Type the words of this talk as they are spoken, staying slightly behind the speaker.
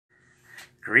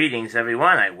Greetings,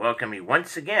 everyone. I welcome you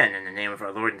once again in the name of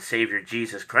our Lord and Savior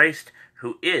Jesus Christ,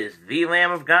 who is the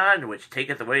Lamb of God, which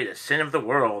taketh away the sin of the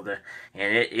world.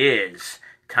 And it is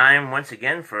time once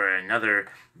again for another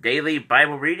daily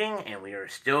Bible reading, and we are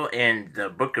still in the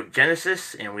book of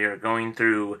Genesis, and we are going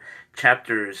through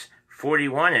chapters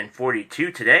 41 and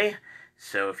 42 today.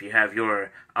 So if you have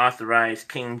your authorized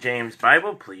King James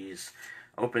Bible, please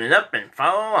open it up and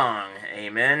follow along.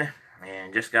 Amen.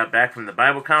 And just got back from the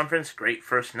Bible conference. Great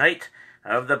first night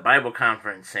of the Bible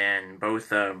conference. And both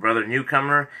Brother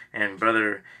Newcomer and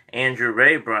Brother Andrew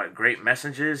Ray brought great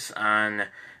messages on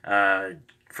 1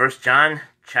 John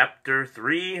chapter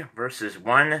 3, verses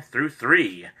 1 through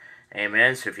 3.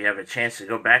 Amen. So if you have a chance to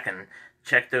go back and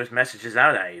check those messages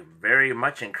out, I very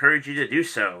much encourage you to do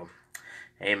so.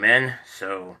 Amen.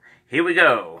 So here we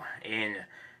go. In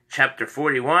chapter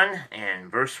 41 and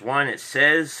verse 1 it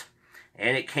says,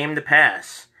 "And it came to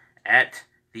pass at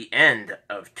the end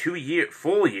of 2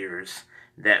 full years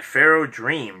that Pharaoh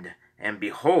dreamed, and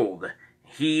behold,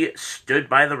 he stood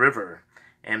by the river.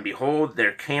 And behold,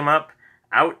 there came up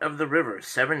out of the river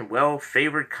 7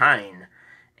 well-favored kine,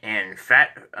 and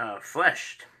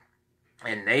fat-fleshed,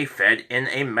 and they fed in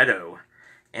a meadow.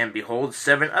 And behold,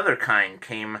 7 other kine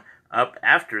came up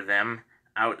after them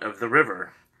out of the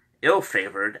river,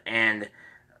 ill-favored and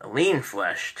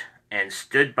lean-fleshed, and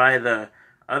stood by the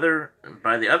other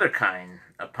kine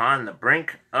upon the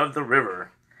brink of the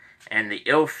river. And the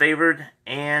ill-favored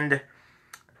and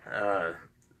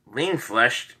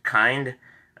lean-fleshed kine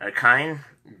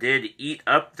did eat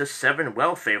up the 7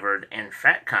 well-favored and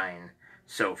fat kine.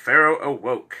 So Pharaoh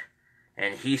awoke,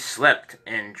 and he slept,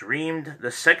 and dreamed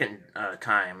the second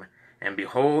time. And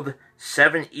behold,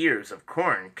 7 ears of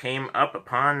corn came up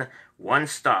upon one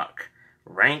stalk,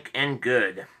 rank and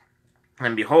good.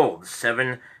 And behold,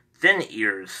 7 thin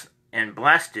ears, and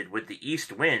blasted with the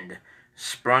east wind,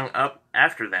 sprung up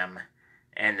after them.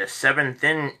 And the 7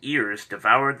 thin ears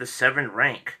devoured the 7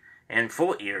 rank and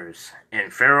full ears.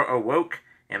 And Pharaoh awoke,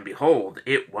 and behold,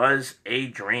 it was a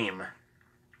dream.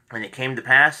 And it came to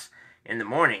pass in the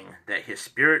morning that his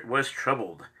spirit was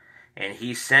troubled, and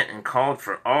he sent and called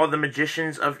for all the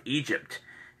magicians of Egypt,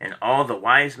 and all the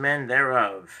wise men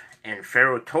thereof. And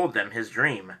Pharaoh told them his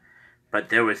dream, but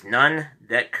there was none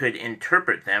that could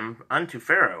interpret them unto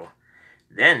Pharaoh.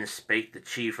 Then spake the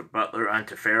chief butler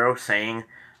unto Pharaoh, saying,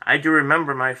 I do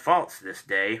remember my faults this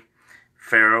day.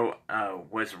 Pharaoh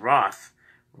was wroth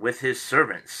with his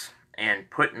servants, and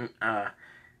put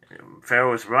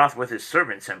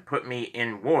me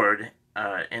in ward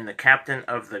in the captain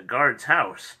of the guard's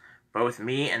house, both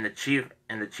me and the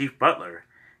chief butler.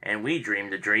 And we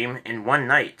dreamed a dream in one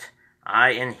night, I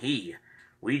and he.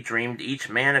 We dreamed each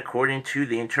man according to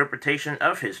the interpretation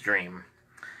of his dream.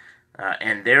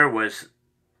 And there was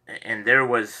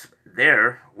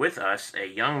there with us a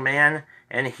young man,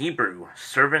 an Hebrew,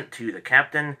 servant to the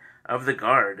captain of the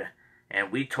guard.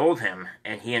 And we told him,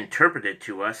 and he interpreted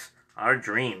to us our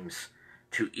dreams.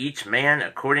 To each man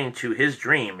according to his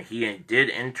dream he did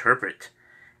interpret.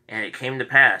 And it came to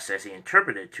pass, as he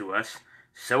interpreted to us,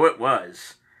 so it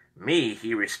was. Me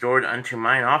he restored unto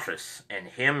mine office, and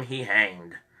him he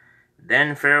hanged.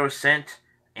 Then Pharaoh sent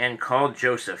and called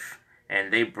Joseph,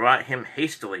 and they brought him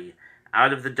hastily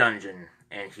out of the dungeon.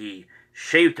 And he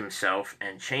shaved himself,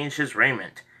 and changed his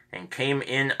raiment, and came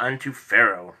in unto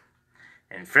Pharaoh.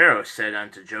 And Pharaoh said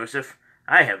unto Joseph,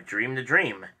 I have dreamed a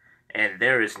dream, and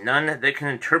there is none that can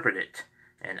interpret it.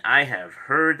 And I have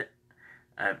heard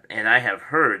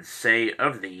say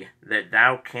of thee that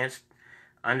thou canst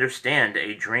understand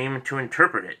a dream to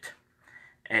interpret it.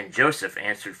 And Joseph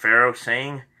answered Pharaoh,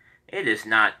 saying, It is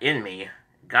not in me.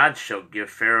 God shall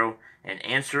give Pharaoh an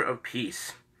answer of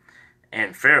peace.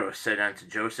 And Pharaoh said unto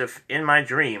Joseph, In my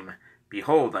dream,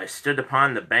 behold, I stood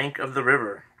upon the bank of the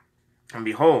river, and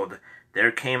behold,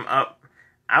 there came up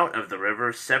out of the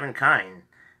river 7 kine,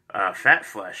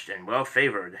 fat-fleshed and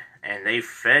well-favored, and they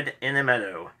fed in a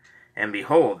meadow. And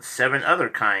behold, 7 other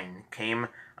kine came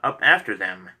up after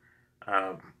them,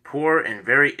 poor and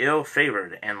very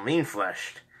ill-favored, and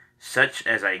lean-fleshed, such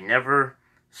as I never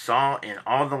saw in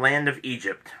all the land of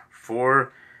Egypt,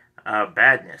 for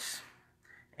badness.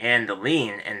 And the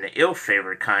lean and the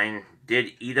ill-favored kine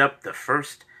did eat up the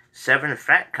first 7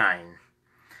 fat kine.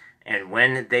 And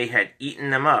when they had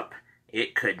eaten them up,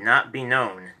 it could not be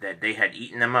known that they had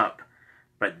eaten them up,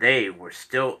 but they were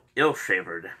still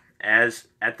ill-favored, as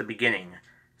at the beginning.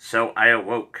 So I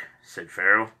awoke, said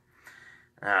Pharaoh,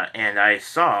 and I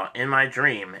saw in my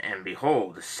dream, and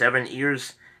behold, 7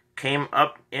 ears came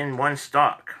up in one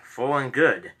stalk, full and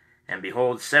good, and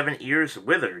behold, 7 ears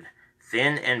withered,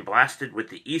 thin and blasted with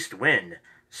the east wind,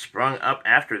 sprung up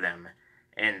after them.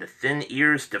 and the thin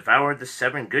ears devoured the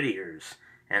 7 good ears.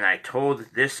 And I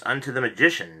told this unto the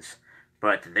magicians,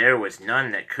 but there was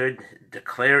none that could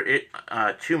declare it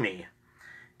to me.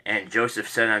 And Joseph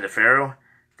said unto Pharaoh,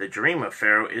 The dream of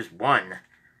Pharaoh is one.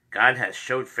 God has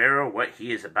showed Pharaoh what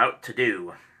he is about to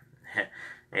do.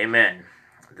 Amen.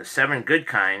 The 7 good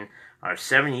kine are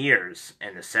 7 years,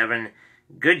 and the 7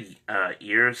 good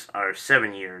ears are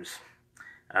 7 years.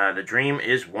 The dream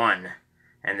is one,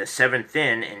 and the 7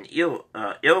 thin and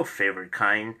ill-favored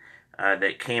kine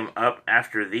that came up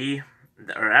after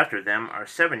them are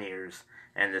 7 years,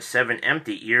 and the 7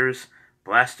 empty ears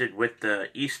blasted with the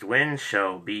east wind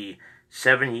shall be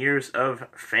 7 years of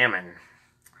famine.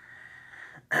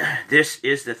 This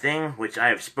is the thing which I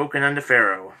have spoken unto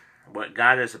Pharaoh. What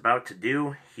God is about to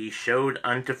do, he showed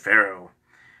unto Pharaoh.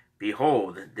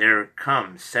 Behold, there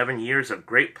come 7 years of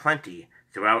great plenty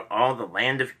throughout all the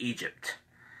land of Egypt.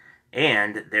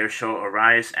 And there shall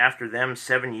arise after them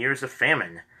 7 years of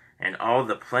famine, and all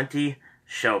the plenty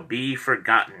shall be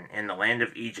forgotten in the land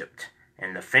of Egypt,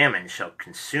 and the famine shall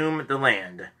consume the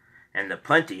land, and the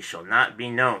plenty shall not be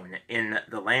known in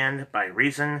the land by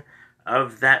reason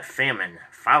of that famine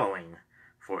following,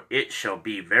 for it shall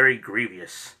be very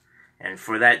grievous. And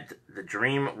for that the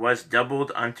dream was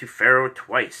doubled unto Pharaoh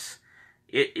twice.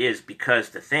 It is because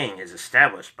the thing is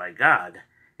established by God,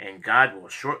 and God will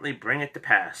shortly bring it to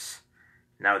pass.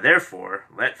 Now therefore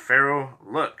let Pharaoh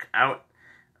look out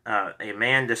a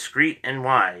man discreet and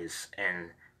wise,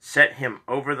 and set him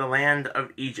over the land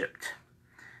of Egypt.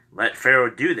 Let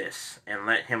Pharaoh do this, and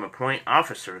let him appoint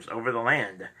officers over the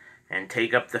land, and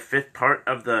take up the 5th part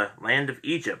of the land of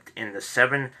Egypt in the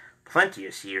 7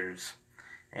 plenteous years.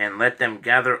 And let them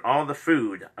gather all the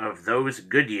food of those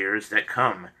good years that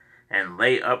come, and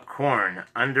lay up corn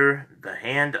under the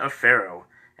hand of Pharaoh,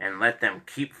 and let them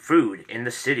keep food in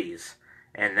the cities,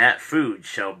 and that food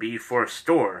shall be for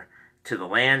store to the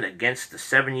land against the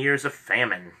 7 years of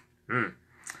famine,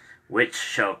 which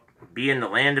shall be in the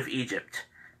land of Egypt,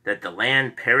 that the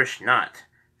land perish not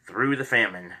through the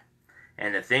famine.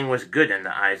 And the thing was good in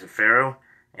the eyes of Pharaoh,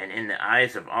 and in the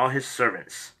eyes of all his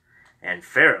servants. And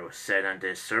Pharaoh said unto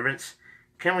his servants,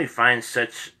 Can we find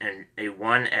such a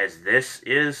one as this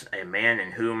is, a man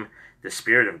in whom the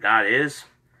Spirit of God is?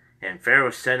 And Pharaoh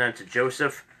said unto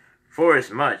Joseph,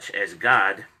 Forasmuch as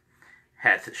God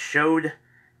hath showed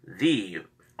thee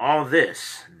all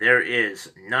this, there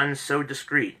is none so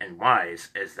discreet and wise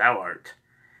as thou art.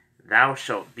 Thou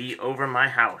shalt be over my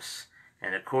house,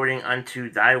 and according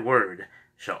unto thy word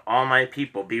shall all my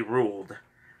people be ruled.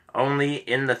 Only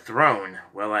in the throne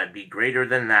will I be greater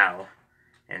than thou.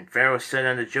 And Pharaoh said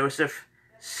unto Joseph,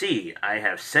 See, I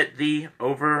have set thee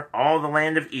over all the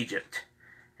land of Egypt.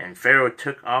 And Pharaoh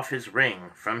took off his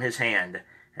ring from his hand,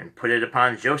 and put it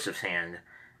upon Joseph's hand,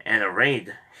 and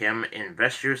arrayed him in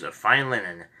vestures of fine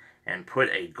linen, and put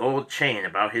a gold chain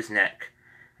about his neck.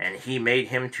 And he made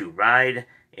him to ride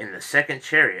in the 2nd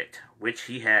chariot which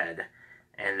he had.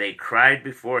 And they cried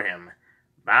before him,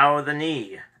 Bow the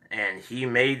knee. And he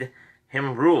made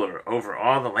him ruler over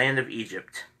all the land of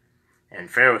Egypt. And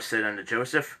Pharaoh said unto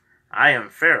Joseph, I am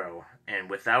Pharaoh, and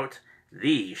without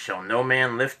thee shall no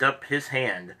man lift up his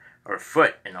hand or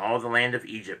foot in all the land of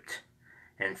Egypt.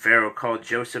 And Pharaoh called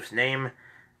Joseph's name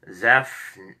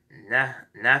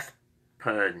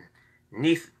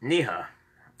Zaphnath-paneah,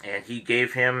 and he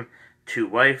gave him to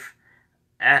wife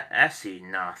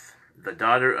Asenath, the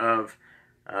daughter of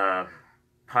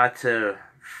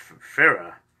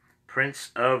Potipharah,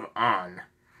 prince of On.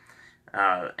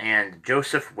 And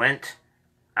Joseph went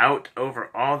out over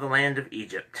all the land of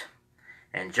Egypt.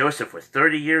 And Joseph was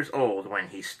 30 years old when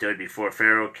he stood before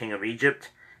Pharaoh king of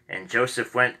Egypt. And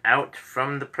Joseph went out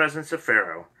from the presence of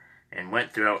Pharaoh, and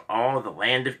went throughout all the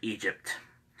land of Egypt.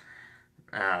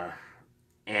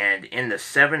 And in the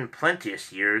 7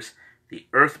 plenteous years the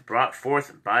earth brought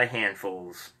forth by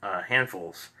handfuls,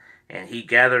 and he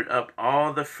gathered up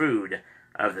all the food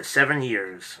of the 7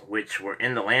 years which were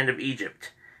in the land of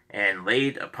Egypt, and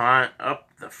laid up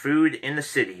the food in the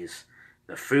cities,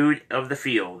 the food of the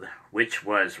field, which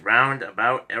was round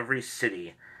about every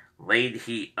city, laid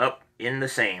he up in the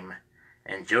same.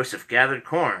 And Joseph gathered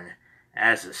corn,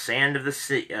 as the sand of the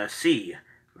sea,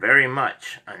 very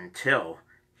much, until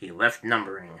he left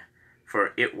numbering,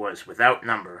 for it was without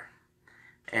number.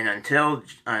 And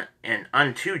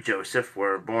unto Joseph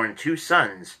were born 2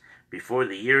 sons before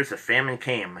the years of famine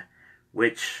came,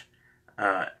 which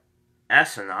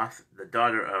Asenath, the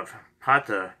daughter of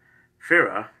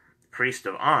Potipharah, priest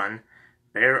of On,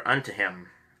 bare unto him.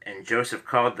 And Joseph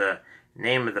called the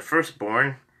name of the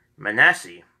firstborn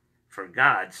Manasseh, for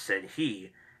God, said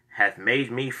he, hath made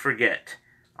me forget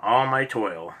all my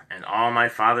toil, and all my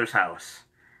father's house.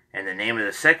 And the name of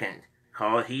the second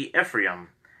called he Ephraim,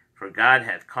 for God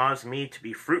hath caused me to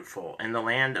be fruitful in the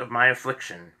land of my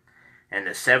affliction. And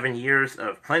the 7 years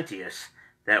of plenteous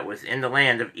that was in the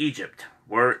land of Egypt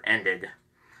were ended.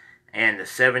 And the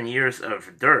 7 years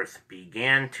of dearth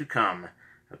began to come,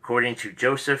 according as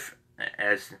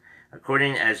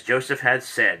Joseph had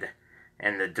said.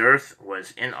 And the dearth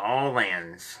was in all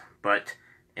lands, but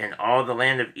in all the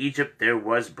land of Egypt there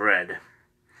was bread.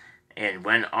 And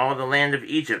when all the land of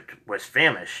Egypt was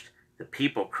famished, the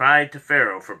people cried to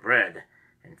Pharaoh for bread.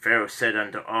 And Pharaoh said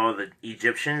unto all the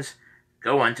Egyptians,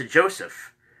 Go unto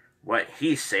Joseph, what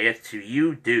he saith to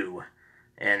you do.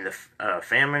 And the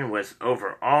famine was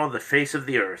over all the face of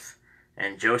the earth.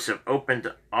 And Joseph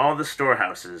opened all the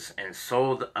storehouses, and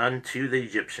sold unto the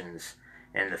Egyptians.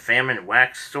 And the famine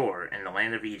waxed sore in the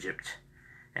land of Egypt.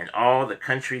 And all the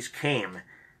countries came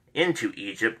into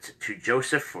Egypt to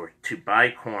Joseph to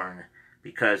buy corn,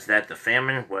 because that the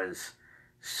famine was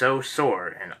so sore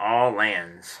in all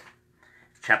lands.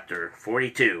 Chapter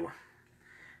 42.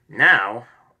 Now,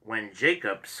 when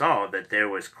Jacob saw that there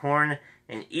was corn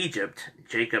in Egypt,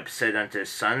 Jacob said unto his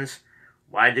sons,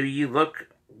 Why do ye look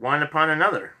one upon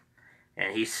another?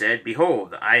 And he said,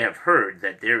 Behold, I have heard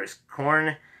that there is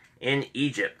corn in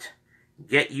Egypt.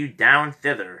 Get you down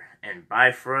thither, and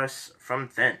buy for us from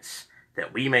thence,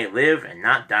 that we may live and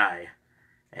not die.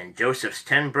 And Joseph's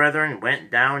 10 brethren went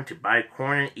down to buy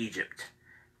corn in Egypt.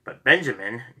 But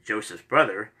Benjamin, Joseph's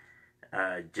brother,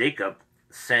 Jacob,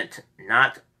 sent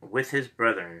not with his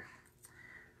brethren,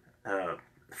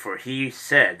 for he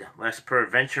said, Lest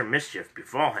peradventure mischief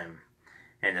befall him.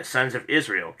 And the sons of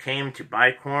Israel came to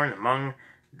buy corn among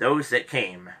those that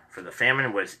came, for the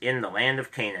famine was in the land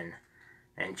of Canaan.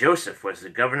 And Joseph was the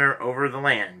governor over the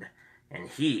land, and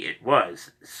he it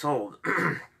was sold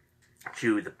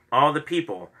to all the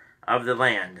people of the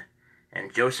land.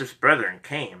 And Joseph's brethren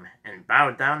came and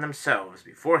bowed down themselves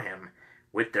before him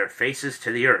with their faces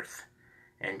to the earth.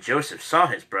 And Joseph saw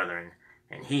his brethren,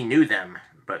 and he knew them,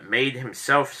 but made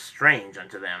himself strange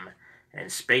unto them,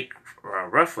 and spake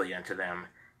roughly unto them.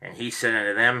 And he said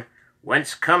unto them,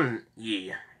 Whence come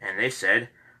ye? And they said,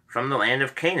 From the land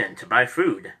of Canaan, to buy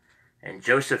food. And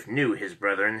Joseph knew his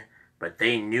brethren, but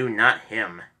they knew not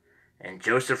him. And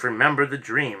Joseph remembered the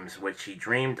dreams which he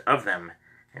dreamed of them,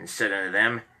 and said unto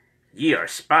them, Ye are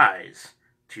spies.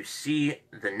 To see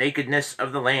the nakedness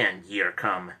of the land ye are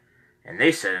come. And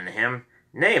they said unto him,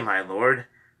 Nay, my lord,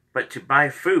 but to buy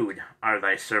food are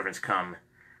thy servants come.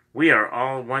 We are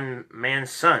all one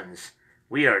man's sons.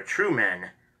 We are true men.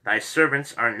 Thy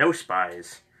servants are no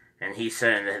spies. And he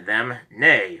said unto them,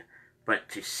 Nay, but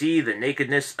to see the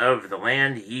nakedness of the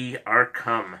land ye are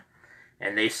come.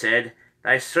 And they said,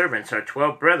 Thy servants are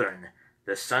 12 brethren,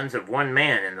 the sons of one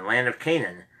man in the land of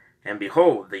Canaan. And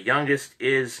behold, the youngest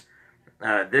is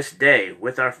this day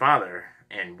with our father,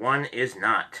 and one is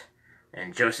not.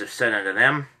 And Joseph said unto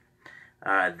them,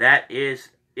 That is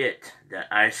it that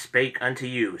I spake unto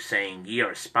you, saying, Ye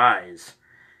are spies.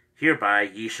 Hereby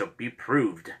ye shall be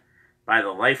proved. By the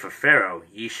life of Pharaoh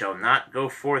ye shall not go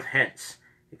forth hence,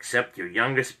 except your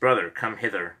youngest brother come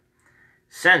hither.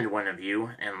 Send one of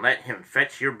you, and let him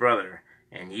fetch your brother,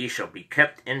 and ye shall be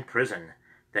kept in prison,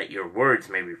 that your words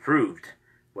may be proved,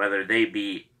 whether they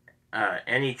be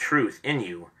any truth in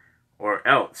you, or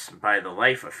else by the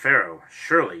life of Pharaoh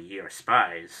surely ye are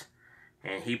spies.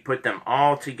 And he put them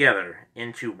all together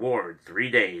into ward 3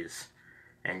 days.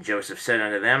 And Joseph said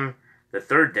unto them, The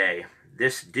 3rd day,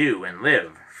 this do and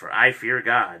live, for I fear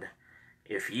God.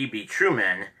 If ye be true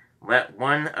men, let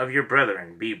one of your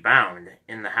brethren be bound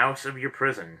in the house of your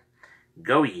prison.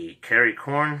 Go ye, carry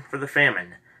corn for the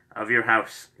famine of your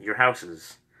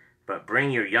houses, but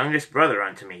bring your youngest brother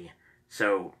unto me,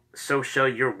 so shall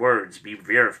your words be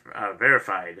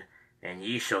verified, and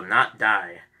ye shall not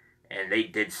die. And they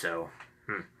did so.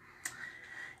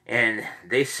 And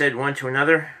they said one to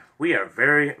another, We are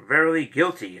verily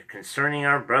guilty concerning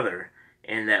our brother,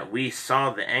 in that we saw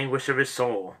the anguish of his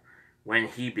soul, when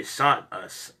he besought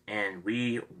us, and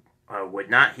we would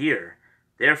not hear.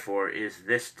 Therefore is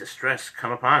this distress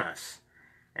come upon us.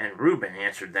 And Reuben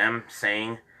answered them,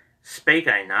 saying, Spake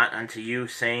I not unto you,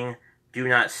 saying, Do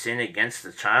not sin against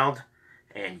the child?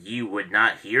 And ye would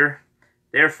not hear?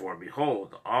 Therefore,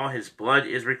 behold, all his blood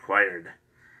is required.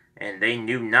 And they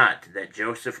knew not that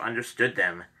Joseph understood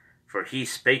them, for he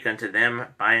spake unto them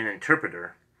by an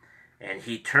interpreter. And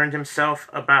he turned himself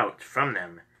about from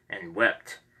them, and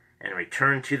wept, and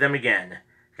returned to them again,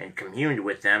 and communed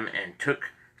with them, and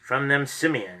took from them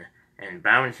Simeon, and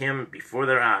bound him before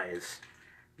their eyes.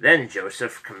 Then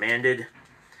Joseph commanded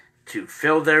to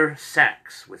fill their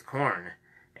sacks with corn,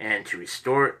 and to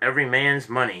restore every man's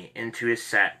money into his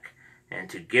sack, and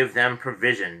to give them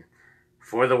provision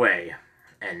for the way.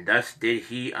 And thus did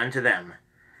he unto them.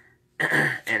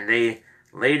 And they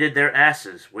laded their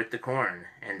asses with the corn,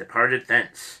 and departed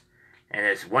thence. And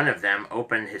as one of them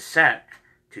opened his sack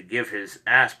to give his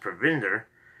ass provender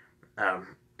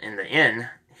in the inn,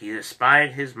 he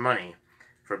espied his money,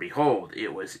 for behold,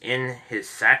 it was in his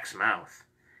sack's mouth.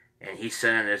 And he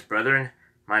said unto his brethren,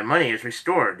 My money is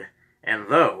restored, and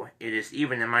lo, it is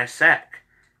even in my sack.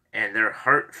 And their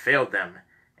heart failed them,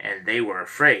 and they were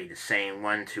afraid, saying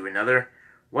one to another,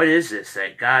 What is this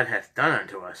that God hath done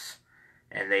unto us?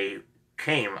 And they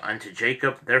came unto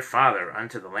Jacob their father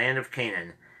unto the land of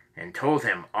Canaan, and told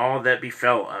him all that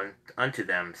befell unto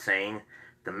them, saying,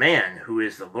 The man who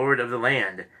is the Lord of the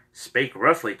land spake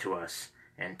roughly to us,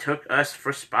 and took us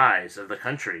for spies of the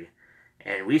country.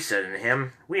 And we said unto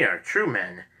him, We are true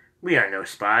men, we are no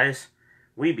spies.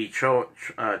 We be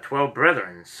 12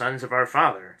 brethren, sons of our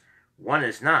father. One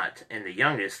is not, and the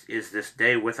youngest is this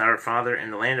day with our father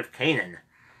in the land of Canaan.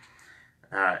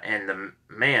 And the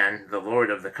man, the lord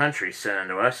of the country, said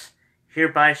unto us,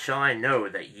 Hereby shall I know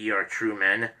that ye are true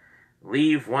men.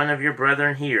 Leave one of your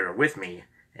brethren here with me,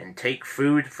 and take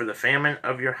food for the famine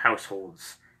of your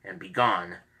households, and be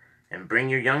gone, and bring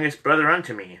your youngest brother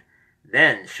unto me.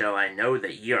 Then shall I know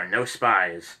that ye are no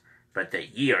spies, but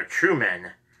that ye are true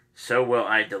men. So will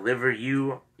I deliver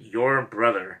you your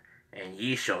brother, and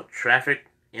ye shall traffic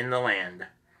in the land.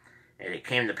 And it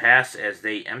came to pass, as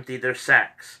they emptied their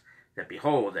sacks, that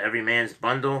behold, every man's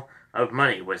bundle of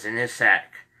money was in his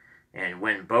sack. And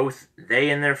when both they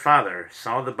and their father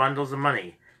saw the bundles of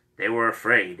money, they were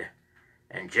afraid.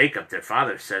 And Jacob their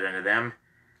father said unto them,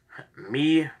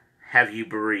 Me have you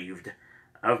bereaved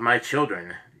of my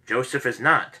children. Joseph is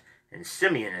not, and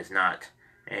Simeon is not,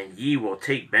 and ye will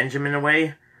take Benjamin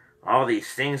away. All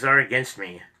these things are against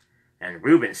me. And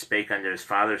Reuben spake unto his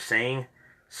father, saying,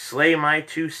 Slay my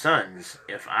 2 sons,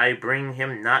 if I bring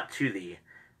him not to thee.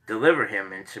 Deliver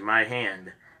him into my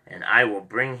hand, and I will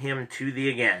bring him to thee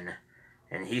again.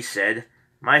 And he said,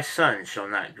 My son shall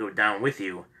not go down with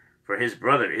you, for his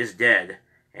brother is dead,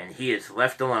 and he is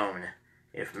left alone.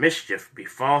 If mischief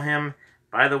befall him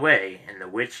by the way in the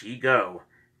which ye go,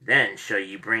 then shall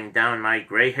ye bring down my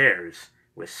gray hairs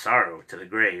with sorrow to the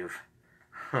grave.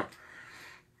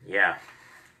 Yeah.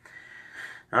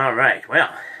 All right,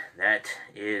 well, that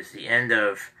is the end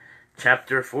of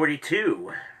chapter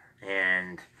 42.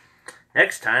 And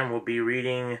next time we'll be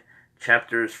reading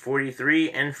chapters 43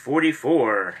 and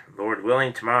 44, Lord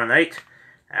willing, tomorrow night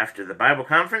after the Bible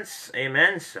conference.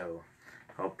 Amen. So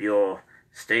hope you'll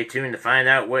stay tuned to find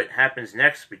out what happens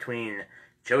next between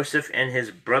Joseph and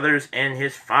his brothers and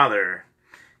his father.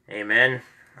 Amen.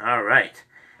 All right.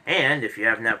 And if you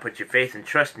have not put your faith and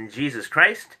trust in Jesus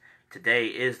Christ, today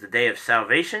is the day of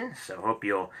salvation. So hope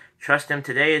you'll trust him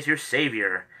today as your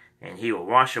Savior, and he will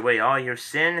wash away all your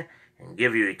sin and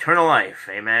give you eternal life.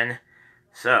 Amen.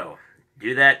 So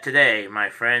do that today,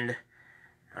 my friend.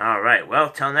 All right.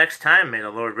 Well, till next time, may the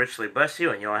Lord richly bless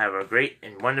you, and you'll have a great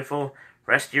and wonderful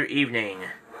rest of your evening.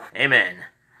 Amen.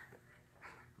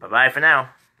 Bye-bye for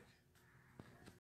now.